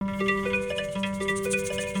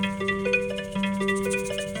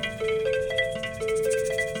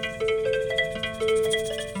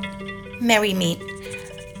Merry meet.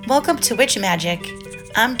 Welcome to Witch Magic.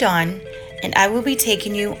 I'm Dawn, and I will be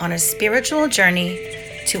taking you on a spiritual journey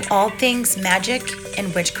to all things magic and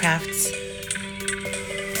witchcrafts.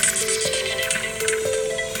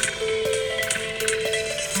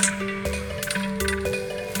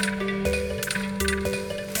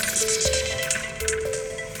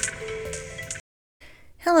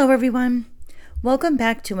 Hello everyone. Welcome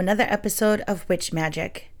back to another episode of Witch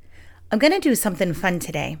Magic. I'm going to do something fun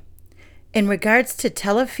today. In regards to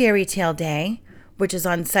Tell a Fairy Tale Day, which is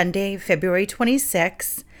on Sunday, February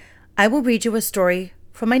 26th, I will read you a story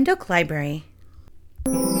from my Nook library.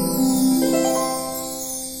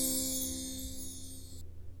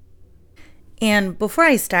 And before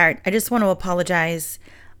I start, I just want to apologize.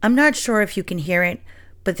 I'm not sure if you can hear it,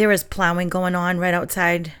 but there is plowing going on right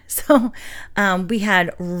outside. So we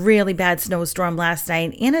had really bad snowstorm last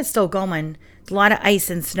night, and it's still going. A lot of ice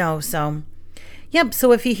and snow, so yep,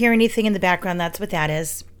 so if you hear anything in the background, that's what that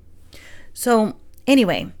is. So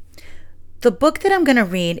anyway, the book that I'm going to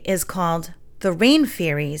read is called The Rain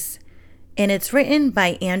Fairies, and it's written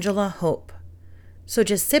by Angela Hope. So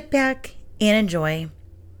just sit back and enjoy.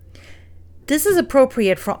 This is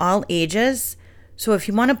appropriate for all ages, so if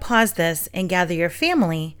you want to pause this and gather your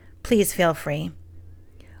family, please feel free.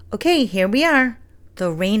 Okay, here we are,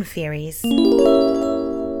 The Rain Fairies.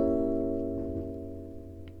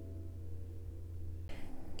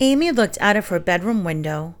 Amy looked out of her bedroom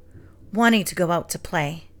window, wanting to go out to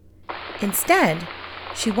play. Instead,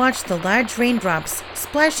 she watched the large raindrops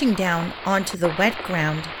splashing down onto the wet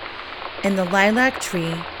ground and the lilac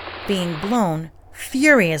tree being blown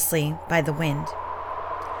furiously by the wind.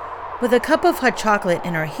 With a cup of hot chocolate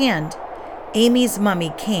in her hand, Amy's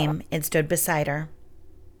mummy came and stood beside her.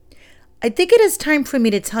 I think it is time for me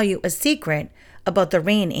to tell you a secret about the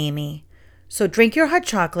rain, Amy, so drink your hot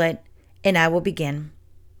chocolate and I will begin.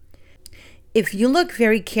 If you look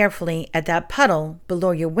very carefully at that puddle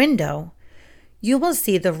below your window, you will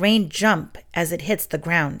see the rain jump as it hits the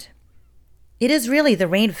ground. It is really the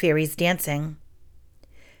rain fairies dancing.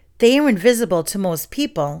 They are invisible to most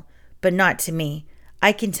people, but not to me.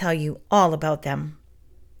 I can tell you all about them.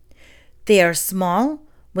 They are small,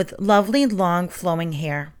 with lovely long flowing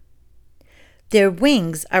hair. Their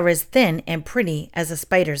wings are as thin and pretty as a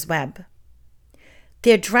spider's web.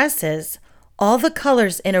 Their dresses, all the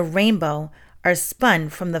colors in a rainbow, are spun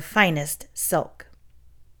from the finest silk.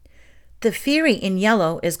 The fairy in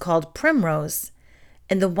yellow is called Primrose,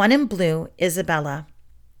 and the one in blue, Isabella.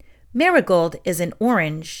 Marigold is in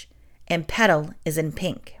orange, and Petal is in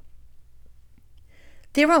pink.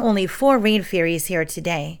 There are only 4 rain fairies here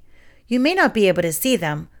today. You may not be able to see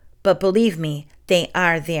them, but believe me, they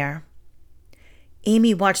are there.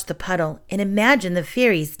 Amy watched the puddle and imagined the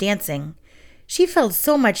fairies dancing. She felt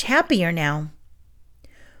so much happier now.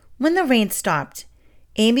 When the rain stopped,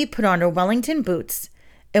 Amy put on her Wellington boots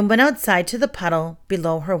and went outside to the puddle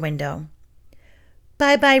below her window.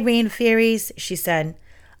 "Bye-bye, rain fairies," she said.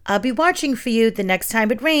 "I'll be watching for you the next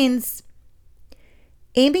time it rains."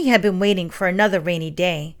 Amy had been waiting for another rainy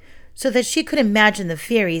day so that she could imagine the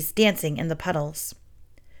fairies dancing in the puddles.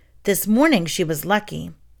 This morning she was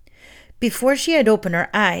lucky. Before she had opened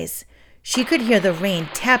her eyes, she could hear the rain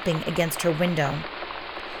tapping against her window.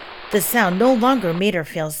 The sound no longer made her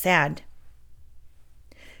feel sad.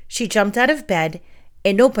 She jumped out of bed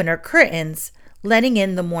and opened her curtains, letting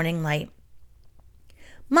in the morning light.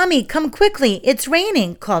 "Mummy, come quickly, it's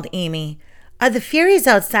raining," called Amy. "Are the fairies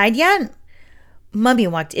outside yet?" Mummy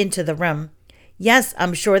walked into the room. "Yes,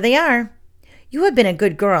 I'm sure they are. You have been a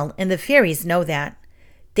good girl, and the fairies know that.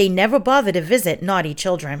 They never bother to visit naughty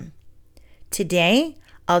children. Today,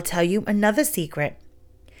 I'll tell you another secret."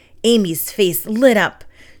 Amy's face lit up.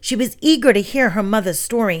 She was eager to hear her mother's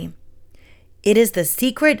story. It is the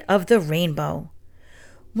secret of the rainbow.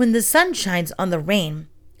 When the sun shines on the rain,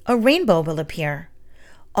 a rainbow will appear.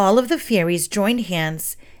 All of the fairies join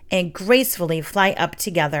hands and gracefully fly up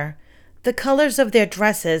together, the colors of their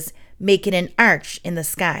dresses making an arch in the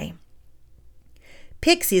sky.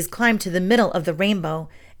 Pixies climb to the middle of the rainbow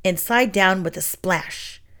and slide down with a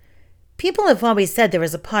splash. People have always said there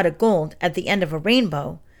is a pot of gold at the end of a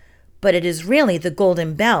rainbow, but it is really the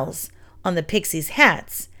golden bells on the pixies'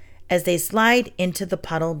 hats as they slide into the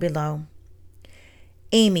puddle below.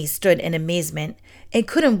 Amy stood in amazement and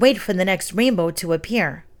couldn't wait for the next rainbow to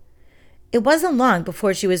appear. It wasn't long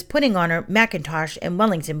before she was putting on her Macintosh and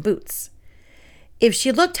Wellington boots. If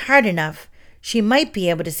she looked hard enough, she might be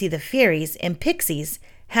able to see the fairies and pixies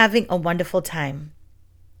having a wonderful time.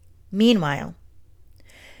 Meanwhile,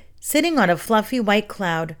 sitting on a fluffy white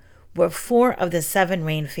cloud were 4 of the 7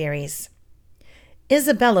 rain fairies.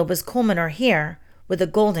 Isabella was combing her hair with a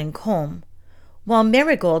golden comb, while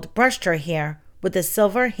Marigold brushed her hair with a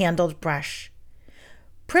silver-handled brush.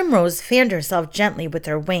 Primrose fanned herself gently with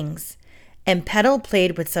her wings, and Petal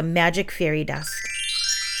played with some magic fairy dust.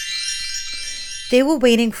 They were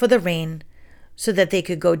waiting for the rain so that they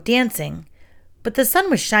could go dancing, but the sun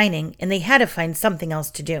was shining and they had to find something else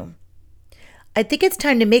to do. "I think it's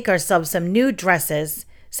time to make ourselves some new dresses,"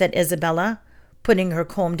 said Isabella, putting her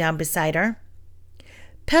comb down beside her.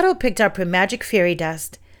 Petal picked up her magic fairy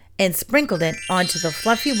dust and sprinkled it onto the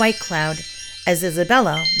fluffy white cloud as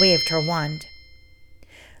Isabella waved her wand.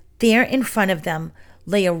 There in front of them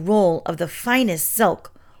lay a roll of the finest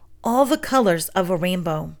silk, all the colors of a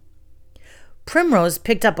rainbow. Primrose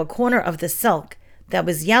picked up a corner of the silk that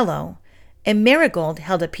was yellow, and Marigold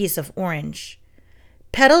held a piece of orange.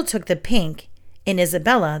 Petal took the pink, and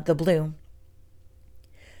Isabella the blue.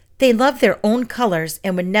 They loved their own colors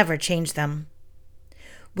and would never change them.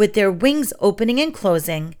 With their wings opening and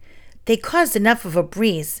closing, they caused enough of a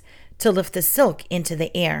breeze to lift the silk into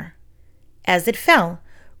the air. As it fell,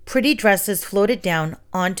 pretty dresses floated down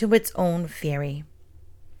onto its own fairy.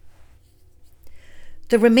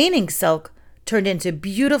 The remaining silk turned into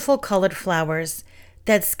beautiful colored flowers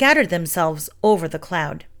that scattered themselves over the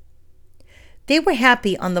cloud. They were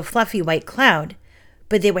happy on the fluffy white cloud,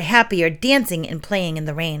 but they were happier dancing and playing in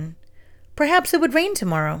the rain. Perhaps it would rain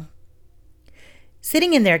tomorrow.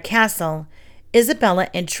 Sitting in their castle, Isabella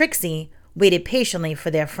and Trixie waited patiently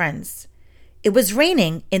for their friends. It was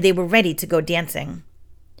raining and they were ready to go dancing.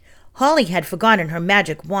 Holly had forgotten her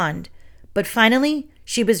magic wand, but finally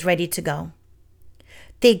she was ready to go.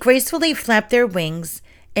 They gracefully flapped their wings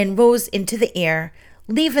and rose into the air,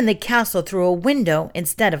 leaving the castle through a window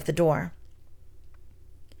instead of the door.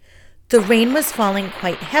 The rain was falling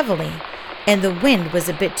quite heavily, and the wind was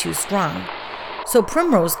a bit too strong, so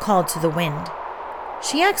Primrose called to the wind.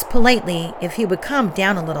 She asked politely if he would calm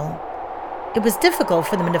down a little. It was difficult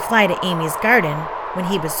for them to fly to Amy's garden when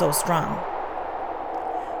he was so strong.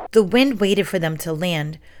 The wind waited for them to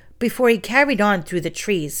land before he carried on through the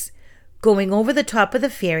trees, going over the top of the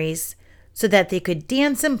fairies so that they could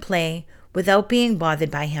dance and play without being bothered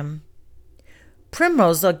by him.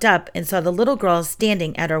 Primrose looked up and saw the little girl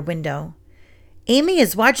standing at her window. "Amy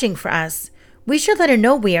is watching for us. We should let her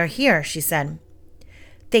know we are here," she said.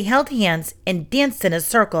 They held hands and danced in a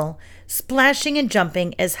circle, splashing and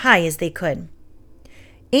jumping as high as they could.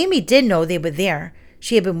 Amy did know they were there.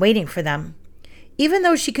 She had been waiting for them, even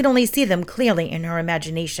though she could only see them clearly in her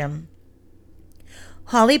imagination.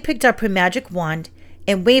 Holly picked up her magic wand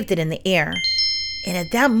and waved it in the air, and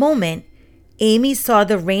at that moment, Amy saw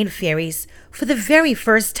the rain fairies for the very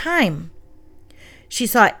first time. She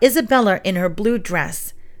saw Isabella in her blue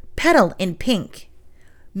dress, Petal in pink,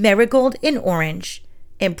 Marigold in orange,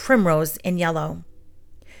 and Primrose in yellow.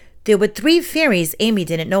 There were 3 fairies Amy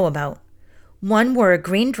didn't know about. One wore a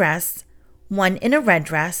green dress, one in a red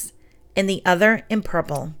dress, and the other in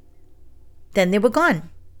purple. Then they were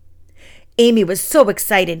gone. Amy was so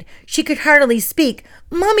excited she could hardly speak.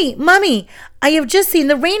 "Mummy, Mummy, I have just seen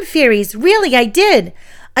the rain fairies. Really, I did.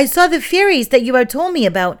 I saw the fairies that you had told me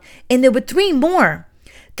about, and there were 3 more.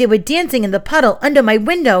 They were dancing in the puddle under my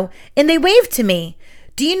window, and they waved to me.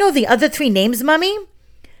 Do you know the other 3 names, Mummy?"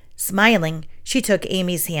 Smiling, she took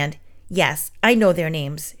Amy's hand. "Yes, I know their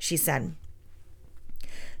names," she said.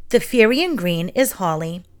 "The fairy in green is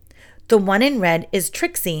Holly. The one in red is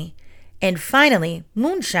Trixie. And finally,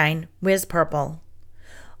 Moonshine wears purple.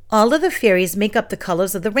 All of the fairies make up the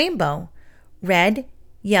colors of the rainbow: red,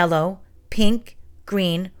 yellow, pink,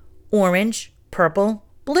 green, orange, purple,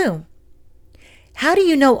 blue." "How do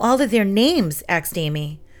you know all of their names?" asked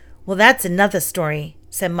Amy. "Well, that's another story,"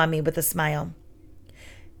 said Mummy with a smile.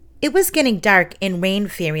 It was getting dark in Rain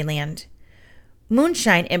Fairyland.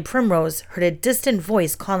 Moonshine and Primrose heard a distant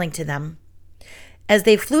voice calling to them. As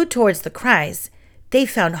they flew towards the cries, they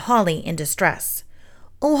found Holly in distress.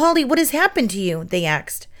 "Oh, Holly, what has happened to you?" they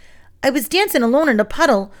asked. "I was dancing alone in a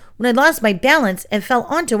puddle when I lost my balance and fell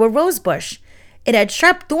onto a rose bush. It had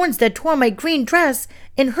sharp thorns that tore my green dress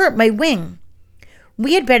and hurt my wing.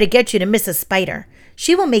 We had better get you to Mrs. Spider.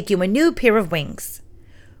 She will make you a new pair of wings."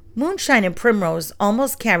 Moonshine and Primrose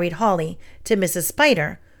almost carried Holly to Mrs.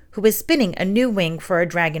 Spider, who was spinning a new wing for a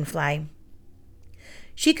dragonfly.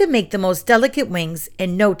 She could make the most delicate wings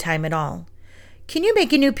in no time at all. "Can you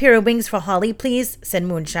make a new pair of wings for Holly, please?" said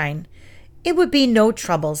Moonshine. "It would be no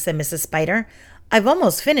trouble," said Mrs. Spider. "I've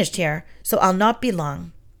almost finished here, so I'll not be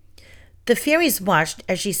long." The fairies watched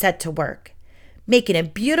as she set to work, making a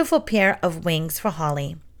beautiful pair of wings for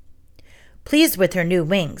Holly. Pleased with her new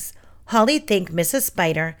wings, Holly thanked Mrs.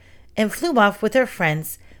 Spider and flew off with her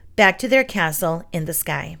friends back to their castle in the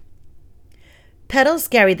sky. Petals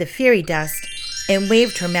carried the fairy dust and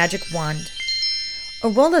waved her magic wand. A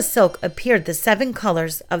roll of silk appeared the 7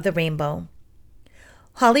 colors of the rainbow.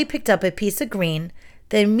 Holly picked up a piece of green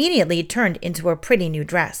that immediately turned into a pretty new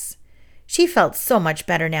dress. She felt so much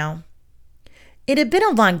better now. It had been a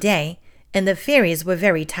long day, and the fairies were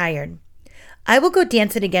very tired. I will go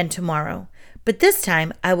dance it again tomorrow, but this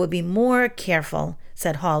time I will be more careful,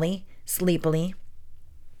 said Holly, sleepily.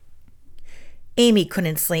 Amy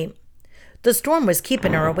couldn't sleep. The storm was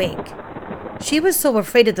keeping her awake. She was so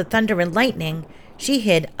afraid of the thunder and lightning, she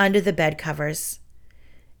hid under the bed covers.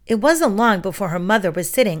 It wasn't long before her mother was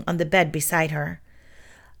sitting on the bed beside her.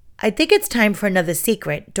 I think it's time for another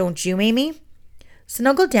secret, don't you, Amy?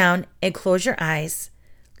 Snuggle down and close your eyes.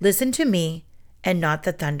 Listen to me and not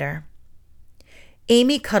the thunder.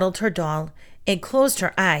 Amy cuddled her doll and closed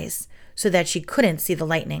her eyes so that she couldn't see the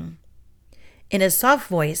lightning. In a soft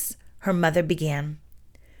voice, her mother began.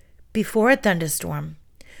 Before a thunderstorm,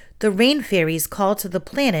 the rain fairies call to the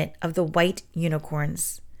planet of the white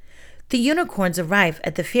unicorns. The unicorns arrive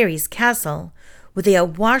at the fairies' castle, where they are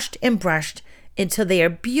washed and brushed until they are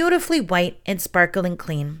beautifully white and sparkling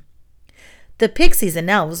clean. The pixies and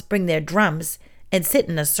elves bring their drums and sit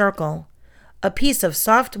in a circle, a piece of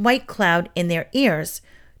soft white cloud in their ears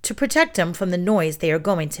to protect them from the noise they are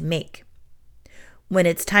going to make. When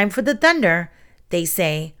it's time for the thunder, they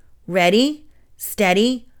say, "Ready,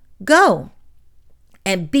 steady, go!"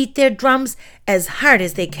 and beat their drums as hard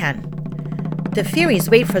as they can. The fairies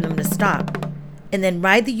wait for them to stop, and then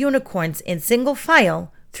ride the unicorns in single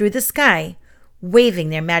file through the sky, waving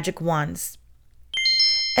their magic wands.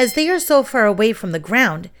 As they are so far away from the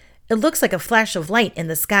ground, it looks like a flash of light in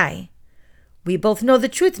the sky. We both know the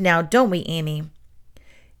truth now, don't we, Amy?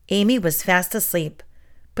 Amy was fast asleep,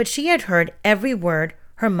 but she had heard every word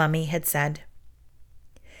her mummy had said.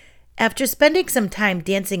 After spending some time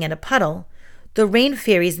dancing in a puddle, the rain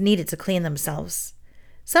fairies needed to clean themselves.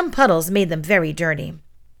 Some puddles made them very dirty.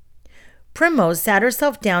 Primrose sat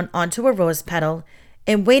herself down onto a rose petal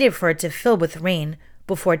and waited for it to fill with rain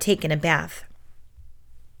before taking a bath.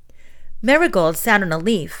 Marigold sat on a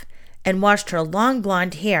leaf and washed her long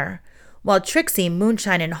blonde hair, while Trixie,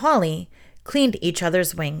 Moonshine, and Holly cleaned each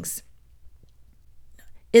other's wings.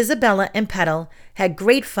 Isabella and Petal had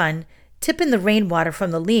great fun tipping the rainwater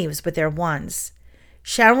from the leaves with their wands.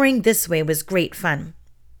 Showering this way was great fun.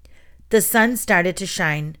 The sun started to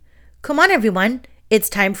shine. "Come on, everyone. It's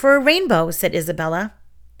time for a rainbow," said Isabella.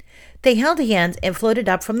 They held hands and floated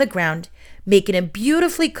up from the ground, making a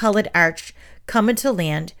beautifully colored arch coming to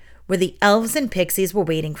land where the elves and pixies were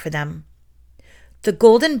waiting for them. The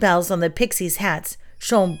golden bells on the pixies' hats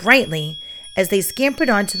shone brightly as they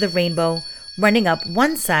scampered onto the rainbow, running up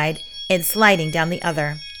one side and sliding down the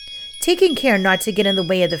other, taking care not to get in the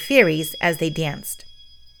way of the fairies as they danced.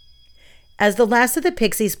 As the last of the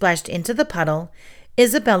pixies splashed into the puddle,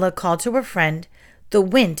 Isabella called to her friend, the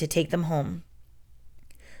wind, to take them home.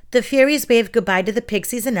 The fairies waved goodbye to the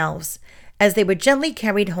pixies and elves as they were gently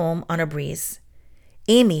carried home on a breeze.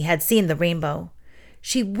 Amy had seen the rainbow.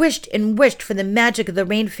 She wished and wished for the magic of the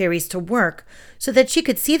rain fairies to work so that she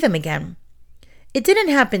could see them again. It didn't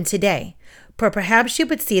happen today, but perhaps she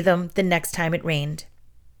would see them the next time it rained.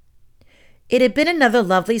 It had been another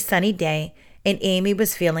lovely sunny day, and Amy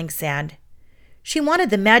was feeling sad. She wanted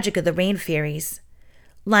the magic of the rain fairies.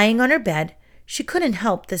 Lying on her bed, she couldn't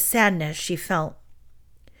help the sadness she felt.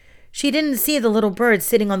 She didn't see the little bird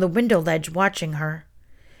sitting on the window ledge watching her.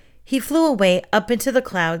 He flew away up into the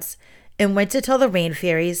clouds and went to tell the rain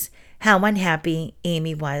fairies how unhappy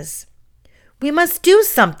Amy was. "We must do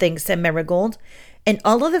something," said Marigold, and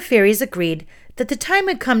all of the fairies agreed that the time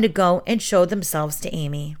had come to go and show themselves to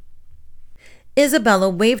Amy. Isabella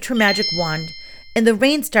waved her magic wand, and the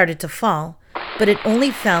rain started to fall, but it only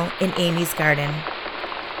fell in Amy's garden.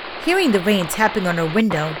 Hearing the rain tapping on her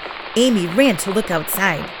window, Amy ran to look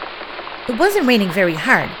outside. It wasn't raining very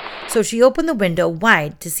hard, so she opened the window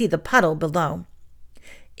wide to see the puddle below.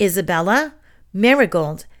 Isabella,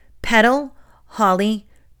 Marigold, Petal, Holly,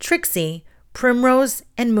 Trixie, Primrose,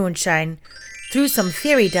 and Moonshine threw some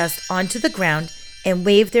fairy dust onto the ground and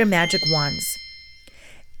waved their magic wands.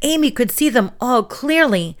 Amy could see them all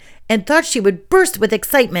clearly and thought she would burst with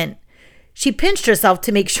excitement. She pinched herself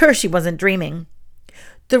to make sure she wasn't dreaming.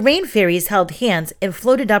 The rain fairies held hands and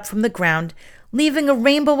floated up from the ground, leaving a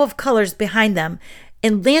rainbow of colors behind them,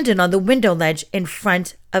 and landed on the window ledge in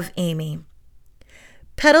front of Amy.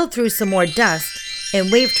 Petal threw some more dust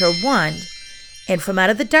and waved her wand, and from out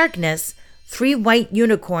of the darkness, 3 white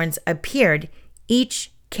unicorns appeared,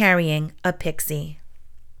 each carrying a pixie.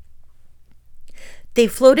 They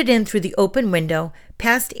floated in through the open window,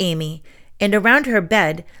 past Amy, and around her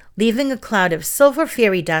bed, leaving a cloud of silver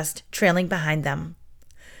fairy dust trailing behind them.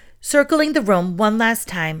 Circling the room one last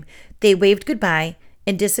time, they waved goodbye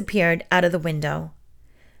and disappeared out of the window.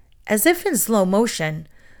 As if in slow motion,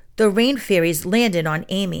 the rain fairies landed on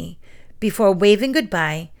Amy before waving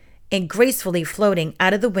goodbye and gracefully floating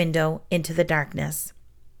out of the window into the darkness.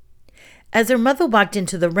 As her mother walked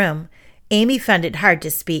into the room, Amy found it hard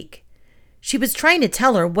to speak. She was trying to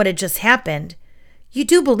tell her what had just happened. "You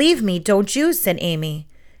do believe me, don't you?" said Amy.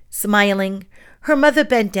 Smiling, her mother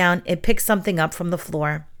bent down and picked something up from the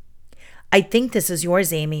floor. "I think this is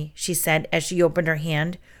yours, Amy," she said as she opened her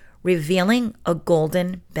hand, revealing a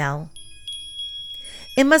golden bell.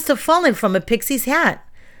 "It must have fallen from a pixie's hat."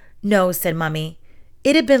 "No," said Mummy.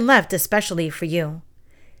 "It had been left especially for you."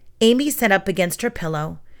 Amy sat up against her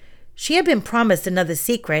pillow. She had been promised another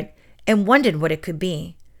secret and wondered what it could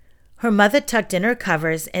be. Her mother tucked in her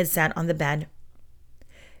covers and sat on the bed.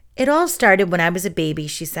 "It all started when I was a baby,"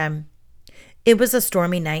 she said. "It was a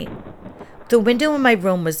stormy night. The window in my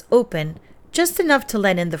room was open, just enough to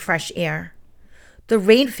let in the fresh air. The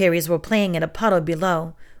rain fairies were playing in a puddle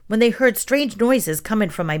below when they heard strange noises coming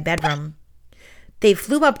from my bedroom. They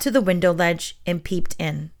flew up to the window ledge and peeped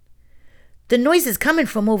in. "The noise is coming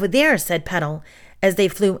from over there," said Petal, as they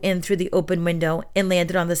flew in through the open window and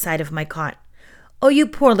landed on the side of my cot. "Oh, you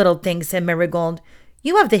poor little thing," said Marigold.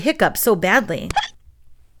 "You have the hiccups so badly."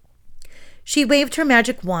 She waved her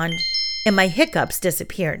magic wand, and my hiccups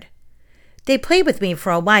disappeared. They played with me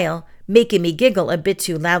for a while, making me giggle a bit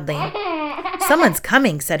too loudly. "Someone's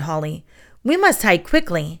coming," said Holly. "We must hide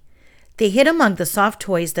quickly." They hid among the soft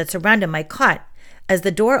toys that surrounded my cot as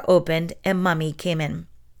the door opened and Mummy came in.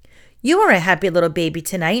 "You are a happy little baby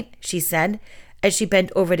tonight," she said, as she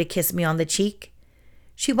bent over to kiss me on the cheek.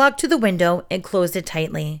 She walked to the window and closed it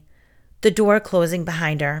tightly, the door closing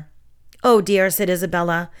behind her. "Oh dear," said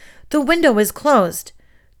Isabella, "the window is closed."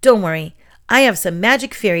 "Don't worry, I have some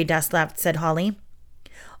magic fairy dust left," said Holly.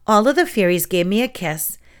 All of the fairies gave me a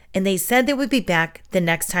kiss, and they said they would be back the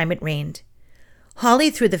next time it rained. Holly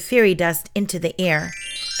threw the fairy dust into the air,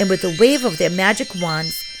 and with a wave of their magic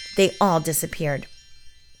wands, they all disappeared.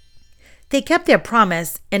 They kept their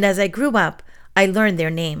promise, and as I grew up, I learned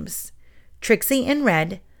their names. Trixie in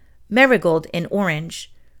red, Marigold in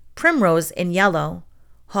orange, Primrose in yellow,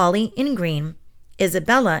 Holly in green,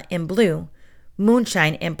 Isabella in blue,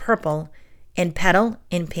 Moonshine in purple, and Petal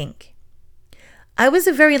in pink. I was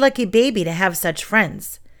a very lucky baby to have such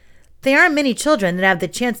friends. There aren't many children that have the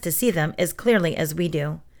chance to see them as clearly as we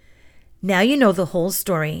do. Now you know the whole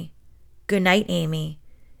story. Good night, Amy,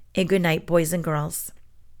 and good night, boys and girls.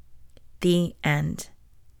 The end.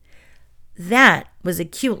 That was a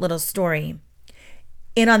cute little story.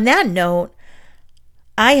 And on that note,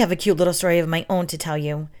 I have a cute little story of my own to tell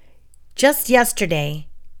you. Just yesterday,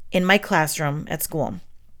 in my classroom at school,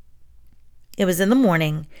 it was in the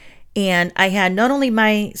morning, and I had not only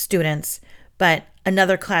my students, but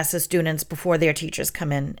another class of students before their teachers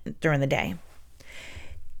come in during the day.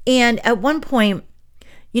 And at one point,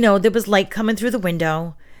 there was light coming through the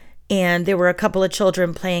window, and there were a couple of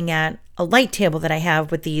children playing at a light table that I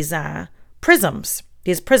have with these prisms,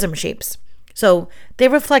 these prism shapes. So they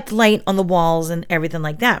reflect light on the walls and everything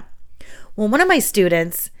like that. Well, one of my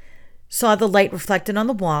students saw the light reflected on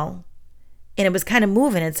the wall, and it was kind of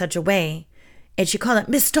moving in such a way. And she called it,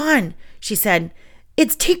 "Miss Dawn," she said,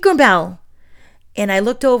 "it's Tinkerbell." And I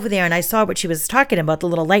looked over there and I saw what she was talking about, the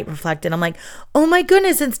little light reflected. I'm like, "Oh my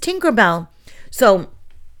goodness, it's Tinkerbell." So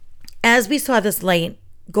as we saw this light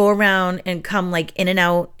go around and come like in and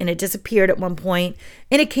out, and it disappeared at one point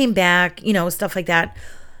and it came back, stuff like that.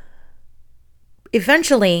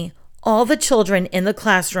 Eventually, all the children in the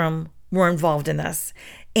classroom were involved in this.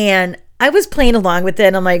 And I was playing along with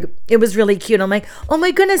it. I'm like, it was really cute. I'm like, "Oh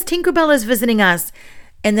my goodness, Tinkerbell is visiting us."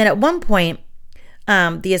 And then at one point,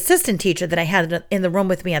 the assistant teacher that I had in the room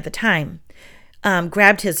with me at the time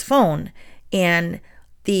grabbed his phone, and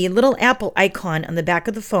the little apple icon on the back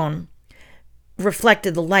of the phone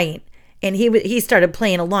reflected the light, and he started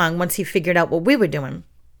playing along once he figured out what we were doing.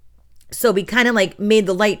 So we kind of like made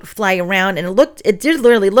the light fly around, and it did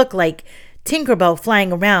literally look like Tinkerbell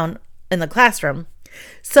flying around in the classroom.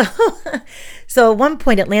 So at one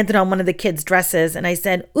point it landed on one of the kids' dresses, and I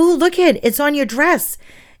said, "Ooh, look it's on your dress."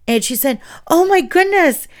 And she said, "Oh my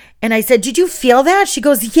goodness." And I said, "Did you feel that?" She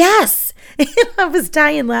goes, "Yes." I was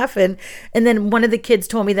dying laughing. And then one of the kids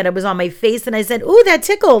told me that it was on my face, and I said, "Ooh, that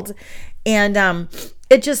tickled." And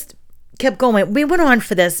it just kept going. We went on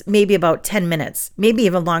for this maybe about 10 minutes, maybe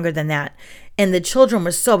even longer than that. And the children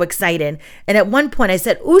were so excited. And at one point I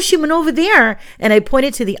said, "Ooh, she went over there." And I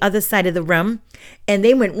pointed to the other side of the room, and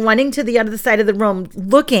they went running to the other side of the room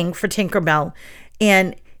looking for Tinkerbell.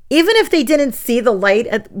 And Even if they didn't see the light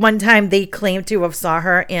at one time, they claimed to have saw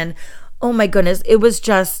her. And oh my goodness, it was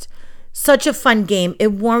just such a fun game.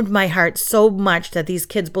 It warmed my heart so much that these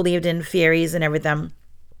kids believed in fairies and everything.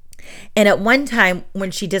 And at one time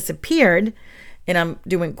when she disappeared, and I'm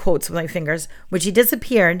doing quotes with my fingers, when she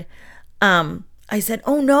disappeared, I said,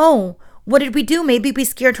 oh no, what did we do? Maybe we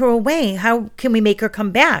scared her away. How can we make her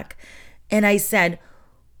come back? And I said,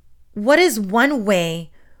 what is one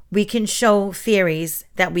way we can show fairies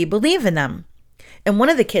that we believe in them? And one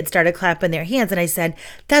of the kids started clapping their hands. And I said,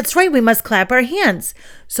 that's right, we must clap our hands.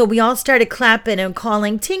 So we all started clapping and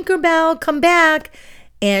calling, Tinkerbell, come back.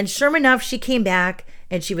 And sure enough, she came back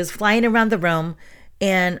and she was flying around the room.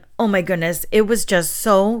 And oh my goodness, it was just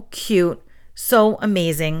so cute, so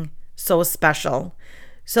amazing, so special.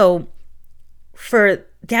 So for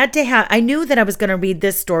that to happen, I knew that I was going to read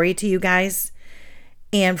this story to you guys.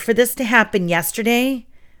 And for this to happen yesterday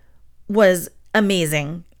was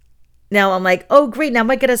amazing. Now I'm like, oh, great. Now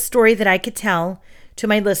I get a story that I could tell to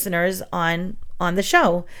my listeners on the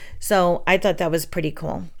show. So I thought that was pretty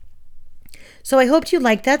cool. So I hoped you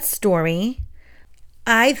liked that story.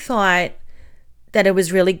 I thought that it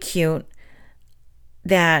was really cute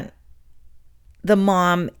that the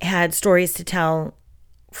mom had stories to tell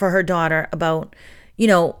for her daughter about,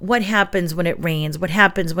 what happens when it rains, what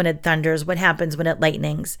happens when it thunders, what happens when it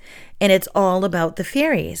lightnings. And it's all about the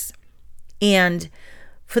fairies. And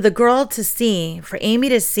for the girl to see, for Amy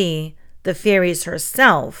to see the fairies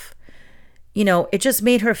herself, it just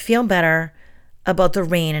made her feel better about the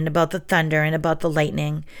rain and about the thunder and about the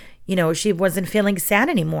lightning. She wasn't feeling sad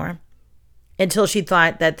anymore until she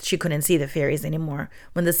thought that she couldn't see the fairies anymore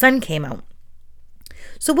when the sun came out.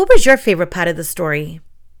 So what was your favorite part of the story?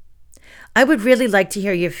 I would really like to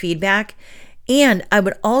hear your feedback, and I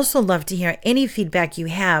would also love to hear any feedback you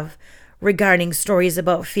have regarding stories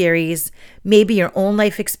about fairies, maybe your own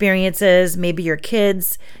life experiences, maybe your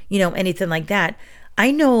kids, anything like that.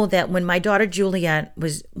 I know that when my daughter Juliet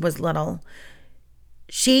was little,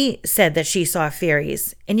 she said that she saw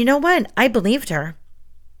fairies. And you know what? I believed her.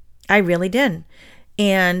 I really did.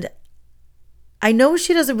 And I know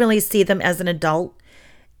she doesn't really see them as an adult.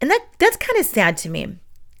 And that's kind of sad to me.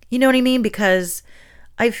 You know what I mean? Because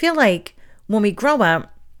I feel like when we grow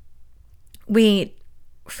up, we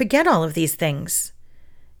forget all of these things,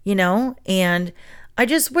 and I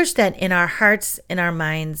just wish that in our hearts, in our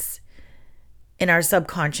minds, in our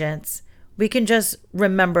subconscious, we can just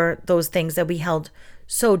remember those things that we held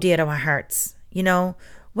so dear to our hearts,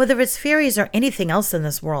 whether it's fairies or anything else in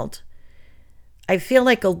this world. I feel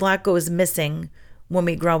like a lot goes missing when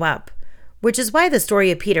we grow up, which is why the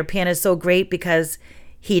story of Peter Pan is so great, because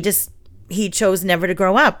he chose never to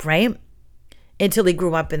grow up, right? Until he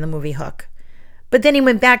grew up in the movie Hook. But then he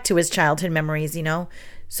went back to his childhood memories,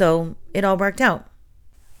 so it all worked out.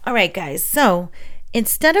 All right, guys. So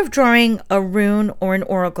instead of drawing a rune or an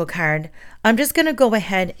oracle card, I'm just going to go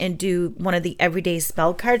ahead and do one of the everyday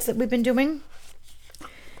spell cards that we've been doing.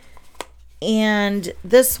 And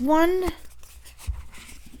this one,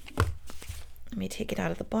 let me take it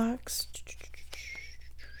out of the box.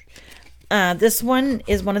 This one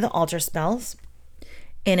is one of the altar spells,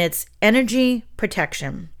 and it's energy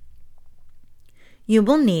protection. You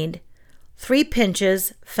will need 3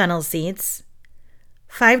 pinches fennel seeds,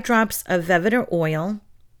 5 drops of Vetiver oil,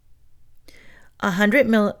 100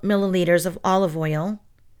 milliliters of olive oil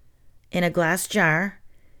in a glass jar,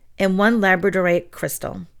 and 1 labradorite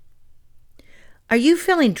crystal. Are you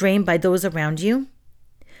feeling drained by those around you?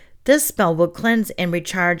 This spell will cleanse and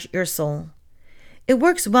recharge your soul. It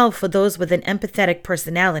works well for those with an empathetic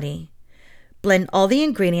personality. Blend all the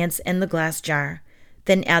ingredients in the glass jar,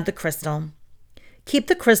 then add the crystal. Keep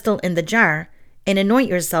the crystal in the jar and anoint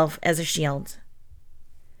yourself as a shield.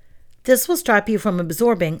 This will stop you from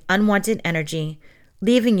absorbing unwanted energy,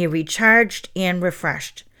 leaving you recharged and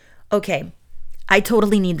refreshed. Okay, I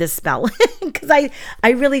totally need this spell because I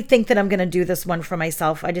really think that I'm going to do this one for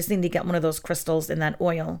myself. I just need to get one of those crystals in that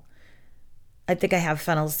oil. I think I have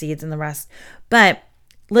fennel seeds and the rest. But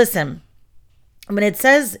listen, when it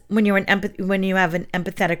says when you have an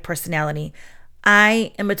empathetic personality,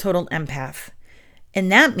 I am a total empath. And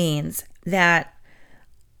that means that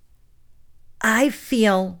I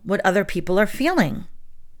feel what other people are feeling.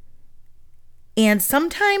 And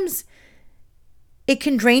sometimes it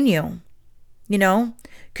can drain you,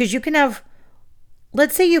 because you can have,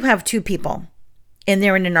 let's say you have 2 people and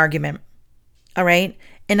they're in an argument. All right.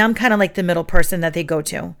 And I'm kind of like the middle person that they go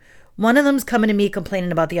to. One of them's coming to me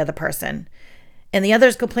complaining about the other person, and the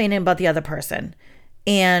other's complaining about the other person.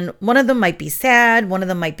 And one of them might be sad. One of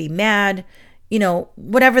them might be mad,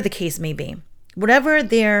 whatever the case may be. Whatever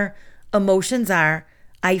their emotions are,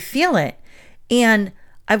 I feel it. And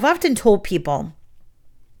I've often told people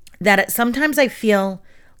that sometimes I feel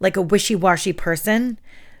like a wishy-washy person,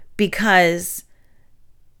 because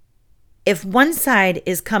if one side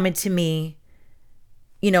is coming to me,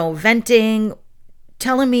 venting,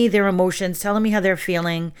 telling me their emotions, telling me how they're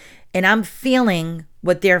feeling, and I'm feeling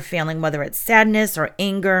what they're feeling, whether it's sadness or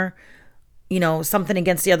anger, something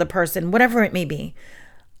against the other person, whatever it may be,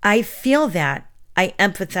 I feel that. I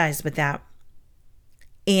empathize with that.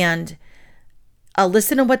 And I'll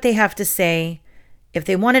listen to what they have to say. If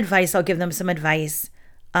they want advice, I'll give them some advice.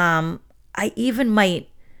 I even might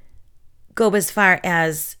go as far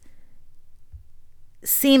as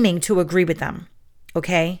seeming to agree with them,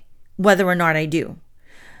 okay? Whether or not I do.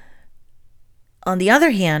 On the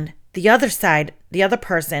other hand, the other side, the other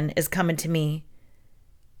person is coming to me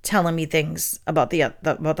telling me things about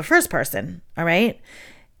the first person, all right?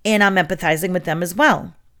 And I'm empathizing with them as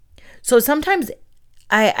well. So sometimes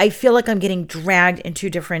I feel like I'm getting dragged in two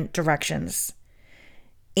different directions.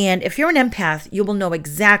 And if you're an empath, you will know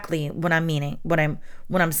exactly what I'm meaning, what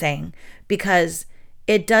I'm saying, because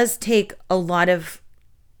it does take a lot of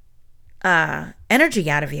energy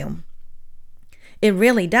out of you. It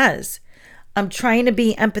really does. I'm trying to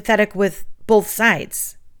be empathetic with both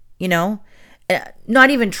sides, not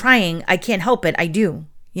even trying. I can't help it. I do,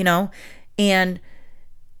 and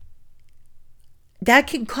that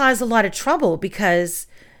can cause a lot of trouble, because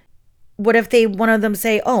what if one of them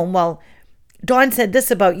say, oh, well, Dawn said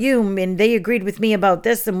this about you and they agreed with me about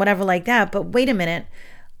this and whatever like that. But wait a minute,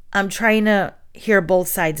 I'm trying to hear both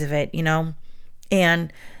sides of it,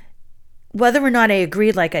 and whether or not I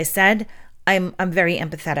agreed, like I said, I'm very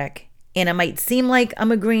empathetic, and it might seem like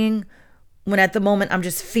I'm agreeing when at the moment I'm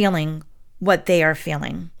just feeling what they are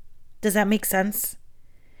feeling. Does that make sense?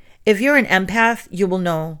 If you're an empath, you will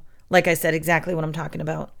know, like I said, exactly what I'm talking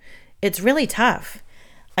about. It's really tough.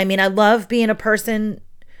 I mean, I love being a person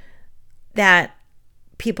that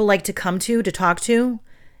people like to come to talk to.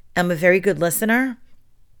 I'm a very good listener.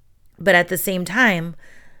 But at the same time,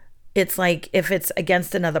 it's like if it's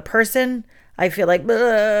against another person, I feel like,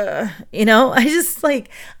 I just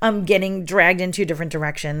I'm getting dragged in two different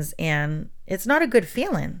directions, and it's not a good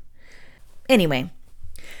feeling. Anyway,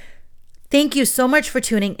 thank you so much for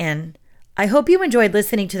tuning in. I hope you enjoyed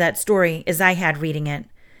listening to that story as I had reading it.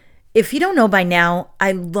 If you don't know by now,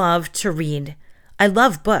 I love to read. I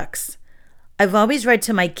love books. I've always read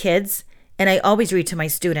to my kids, and I always read to my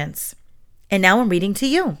students. And now I'm reading to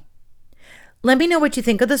you. Let me know what you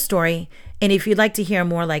think of the story, and if you'd like to hear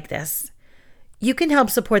more like this. You can help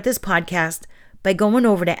support this podcast by going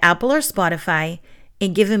over to Apple or Spotify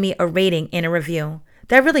and giving me a rating and a review.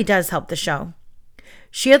 That really does help the show.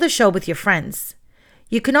 Share the show with your friends.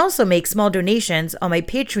 You can also make small donations on my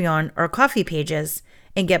Patreon or Ko-fi pages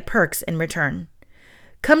and get perks in return.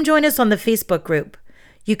 Come join us on the Facebook group.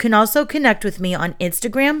 You can also connect with me on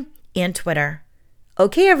Instagram and Twitter.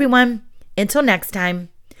 Okay, everyone, until next time,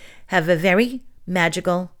 have a very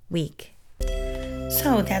magical week.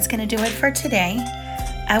 So that's going to do it for today.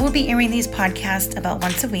 I will be airing these podcasts about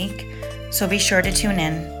once a week, so be sure to tune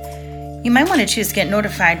in. You might want to choose to get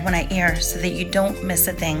notified when I air so that you don't miss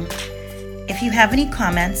a thing. If you have any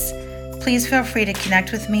comments, please feel free to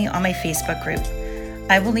connect with me on my Facebook group.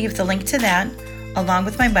 I will leave the link to that, along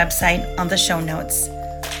with my website, on the show notes.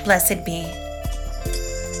 Blessed be.